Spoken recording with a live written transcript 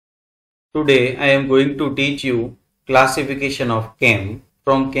Today I am going to teach you classification of cam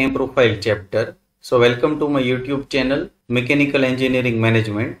from cam profile chapter. So welcome to my YouTube channel Mechanical Engineering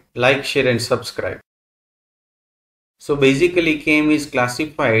Management. Like, share and subscribe. So basically cam is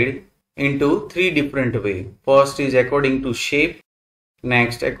classified into three different ways. First is according to shape,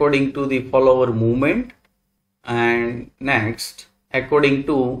 next according to the follower movement, and next according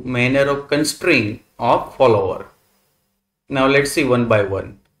to manner of constraint of follower. Now let's see one by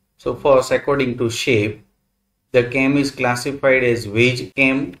one. So first, according to shape, the cam is classified as wedge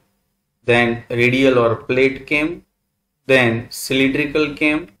cam, then radial or plate cam, then cylindrical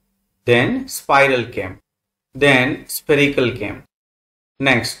cam, then spiral cam, then spherical cam.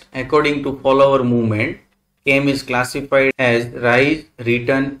 Next, according to follower movement, cam is classified as rise,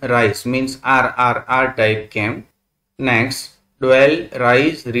 return, rise, means RRR type cam. Next, dwell,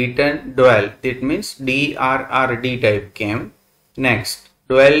 rise, return, dwell, that means DRRD type cam. Next,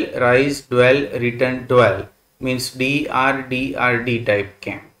 dwell, rise, dwell, return, dwell, means DRDRD type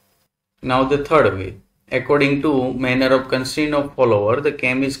cam. Now the third way, according to manner of constraint of follower, the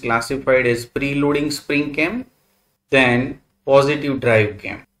cam is classified as preloading spring cam, then positive drive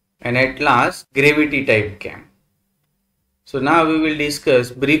cam, and at last gravity type cam. So now we will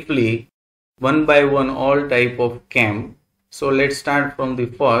discuss briefly one by one all type of cam. So let's start from the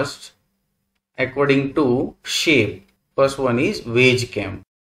first. According to shape, first one is wedge cam.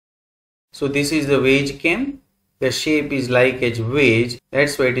 So this is the wedge cam. The shape is like a wedge,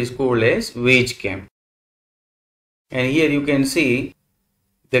 that's why it is called as wedge cam. And here you can see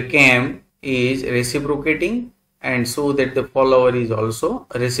the cam is reciprocating, and so that the follower is also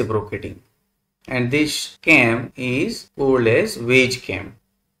reciprocating. And this cam is called as wedge cam.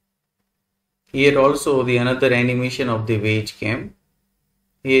 Here also the another animation of the wedge cam.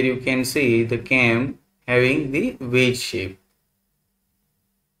 Here you can see the cam having the wedge shape.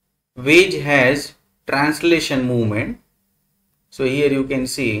 Wedge has translation movement. So here you can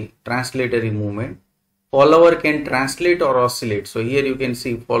see translatory movement. Follower can translate or oscillate. So here you can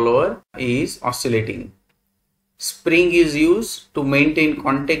see follower is oscillating. Spring is used to maintain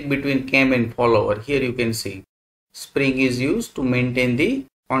contact between cam and follower. Here you can see spring is used to maintain the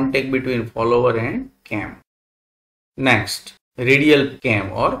contact between follower and cam. Next, radial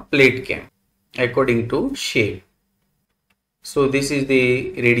cam or plate cam according to shape. So this is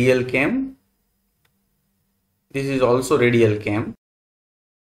the radial cam. This is also radial cam.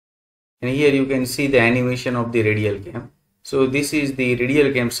 And here you can see the animation of the radial cam. So this is the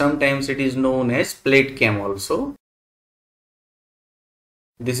radial cam. Sometimes it is known as plate cam also.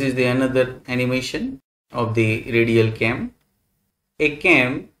 This is the another animation of the radial cam. A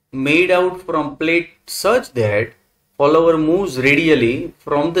cam made out from plate such that follower moves radially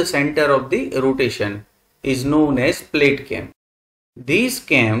from the center of the rotation is known as plate cam. These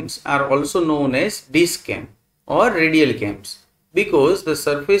cams are also known as disc cam or radial cams because the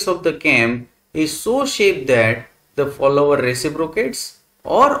surface of the cam is so shaped that the follower reciprocates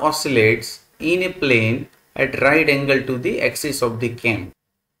or oscillates in a plane at right angle to the axis of the cam.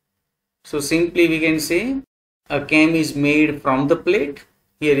 So simply we can say a cam is made from the plate,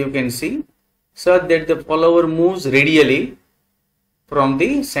 here you can see, such that the follower moves radially from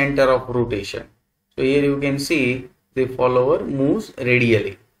the center of rotation. So here you can see the follower moves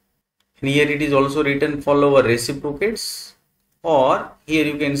radially. And here it is also written follower reciprocates, or here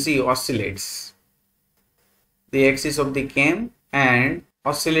you can see oscillates. The axis of the cam and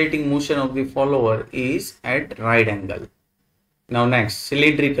oscillating motion of the follower is at right angle. Now next,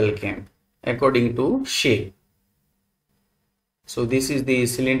 cylindrical cam according to shape. So this is the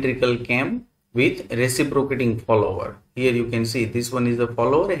cylindrical cam with reciprocating follower. Here you can see this one is the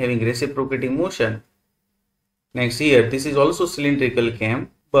follower having reciprocating motion. Next here, this is also cylindrical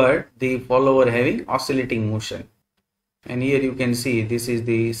cam, but the follower having oscillating motion. And here you can see this is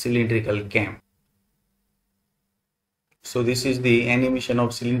the cylindrical cam. So this is the animation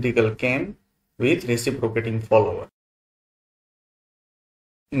of cylindrical cam with reciprocating follower.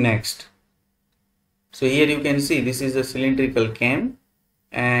 Next. So here you can see this is the cylindrical cam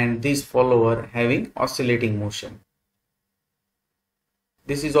and this follower having oscillating motion.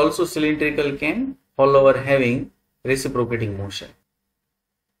 This is also cylindrical cam, follower having reciprocating motion.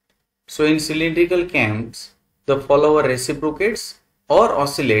 So in cylindrical cams, the follower reciprocates or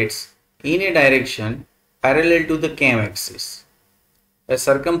oscillates in a direction parallel to the cam axis. A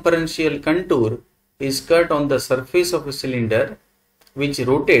circumferential contour is cut on the surface of a cylinder which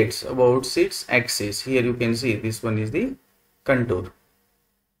rotates about its axis. Here you can see this one is the contour.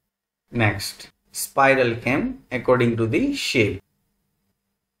 Next, spiral cam according to the shape.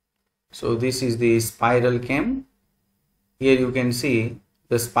 So this is the spiral cam. Here you can see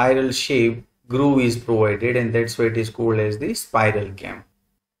the spiral shape groove is provided, and that's why it is called as the spiral cam.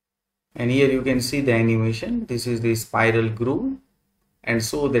 And here you can see the animation. This is the spiral groove, and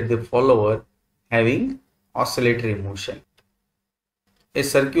so that the follower having oscillatory motion. A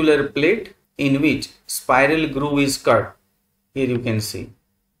circular plate in which spiral groove is cut, here you can see,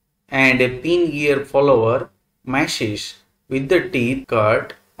 and a pin gear follower meshes with the teeth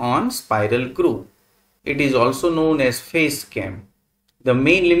cut on spiral groove. It is also known as phase cam. The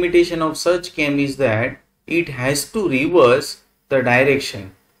main limitation of such cam is that it has to reverse the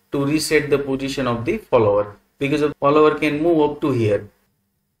direction to reset the position of the follower, because the follower can move up to here.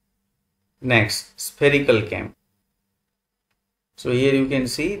 Next, spherical cam. So here you can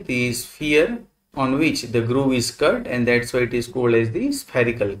see the sphere on which the groove is cut, and that's why it is called as the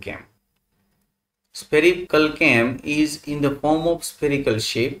spherical cam. Spherical cam is in the form of spherical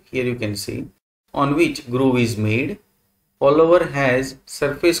shape, here you can see, on which groove is made. Follower has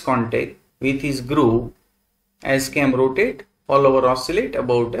surface contact with his groove. As cam rotate, follower oscillate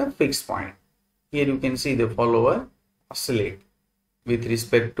about a fixed point. Here you can see the follower oscillate with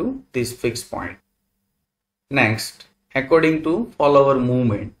respect to this fixed point. Next, according to follower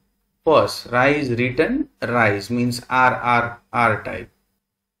movement, first rise, return, rise means R type.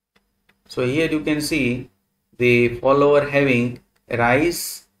 So here you can see the follower having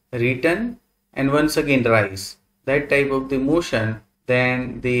rise, return, and once again rise. That type of the motion,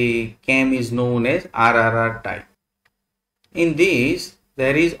 then the cam is known as RRR type. In this,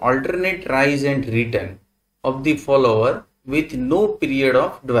 there is alternate rise and return of the follower with no period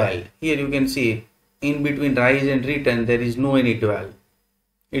of dwell. Here you can see in between rise and return there is no any dwell.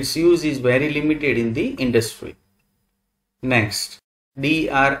 Its use is very limited in the industry. Next,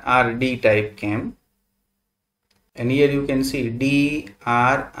 DRRD type cam, and here you can see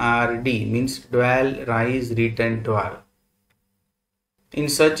DRRD means dwell, rise, return, dwell. In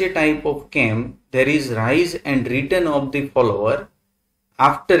such a type of cam, there is rise and return of the follower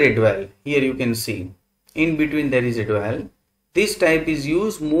after a dwell. Here you can see in between there is a dwell. This type is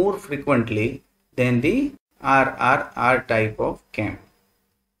used more frequently than the RRR type of cam.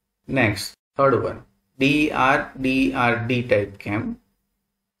 Next, third one, DRDRD type cam,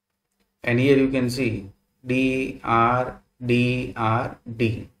 and here you can see DRDRD.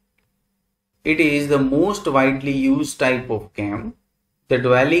 It is the most widely used type of cam. The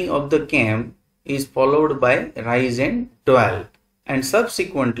dwelling of the cam is followed by rise and dwell, and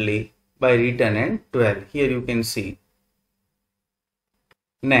subsequently by return and dwell. Here you can see.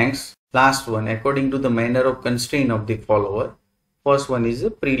 Next, last one, according to the manner of constraint of the follower. First one is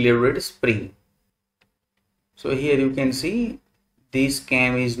a preloaded spring. So here you can see this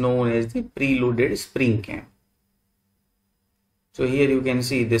cam is known as the preloaded spring cam. So here you can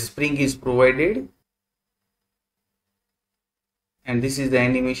see the spring is provided, and this is the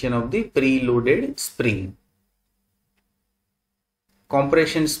animation of the preloaded spring.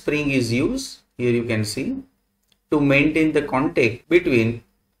 Compression spring is used, here you can see, to maintain the contact between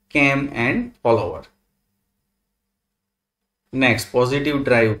cam and follower. Next, positive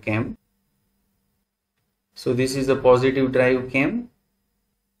drive cam. So this is the positive drive cam.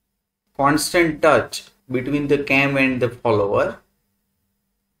 Constant touch between the cam and the follower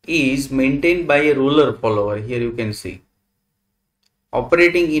is maintained by a roller follower. Here you can see.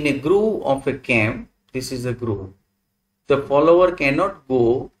 Operating in a groove of a cam, this is the groove. The follower cannot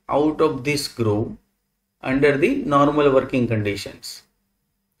go out of this groove under the normal working conditions.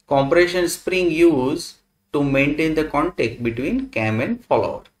 Compression spring used to maintain the contact between cam and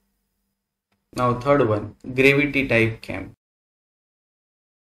follower. Now third one, gravity type cam.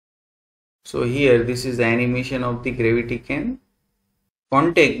 So here this is the animation of the gravity cam.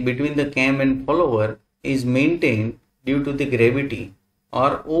 Contact between the cam and follower is maintained due to the gravity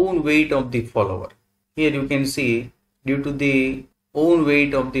or own weight of the follower. Here you can see due to the own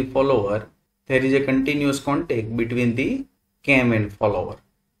weight of the follower, there is a continuous contact between the cam and follower.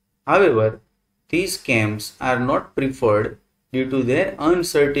 However, these cams are not preferred due to their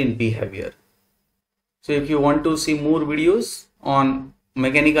uncertain behavior. So if you want to see more videos on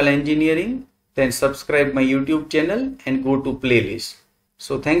mechanical engineering, then subscribe my YouTube channel and go to playlist.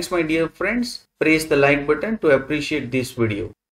 So thanks my dear friends, press the like button to appreciate this video.